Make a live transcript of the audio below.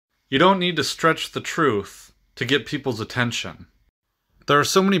You don't need to stretch the truth to get people's attention. There are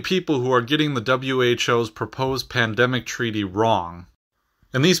so many people who are getting the WHO's proposed pandemic treaty wrong.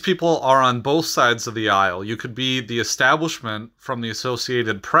 And these people are on both sides of the aisle. You could be the establishment from the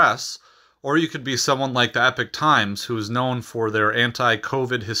Associated Press, or you could be someone like the Epoch Times, who is known for their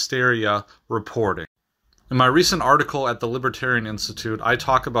anti-COVID hysteria reporting. In my recent article at the Libertarian Institute, I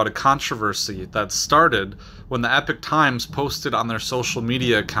talk about a controversy that started when the Epoch Times posted on their social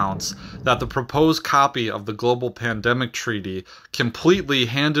media accounts that the proposed copy of the Global Pandemic Treaty completely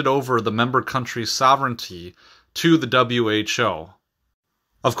handed over the member country's sovereignty to the WHO.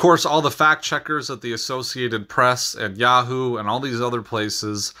 Of course, all the fact-checkers at the Associated Press and Yahoo and all these other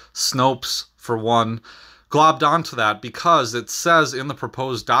places, Snopes for one, globbed onto that because it says in the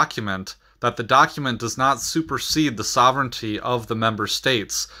proposed document that the document does not supersede the sovereignty of the member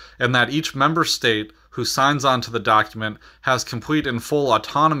states, and that each member state who signs on to the document has complete and full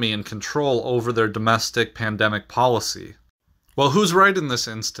autonomy and control over their domestic pandemic policy. Well, who's right in this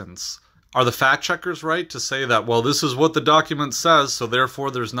instance? Are the fact-checkers right to say that, well, this is what the document says, so therefore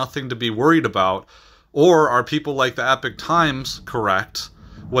there's nothing to be worried about? Or are people like the Epoch Times correct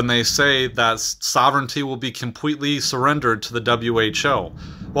when they say that sovereignty will be completely surrendered to the WHO?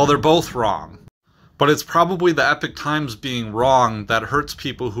 Well, they're both wrong. But it's probably the Epoch Times being wrong that hurts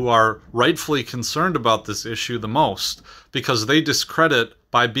people who are rightfully concerned about this issue the most, because they discredit,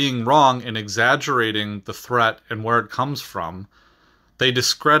 by being wrong and exaggerating the threat and where it comes from, they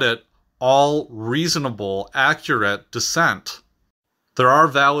discredit all reasonable, accurate dissent. There are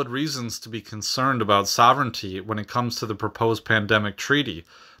valid reasons to be concerned about sovereignty when it comes to the proposed pandemic treaty,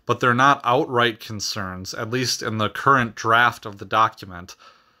 but they're not outright concerns, at least in the current draft of the document.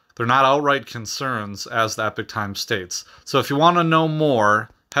 They're not outright concerns, as the Epoch Times states. So if you want to know more,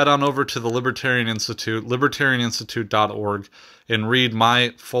 head on over to the Libertarian Institute, libertarianinstitute.org, and read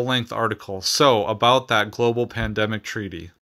my full-length article about that global pandemic treaty.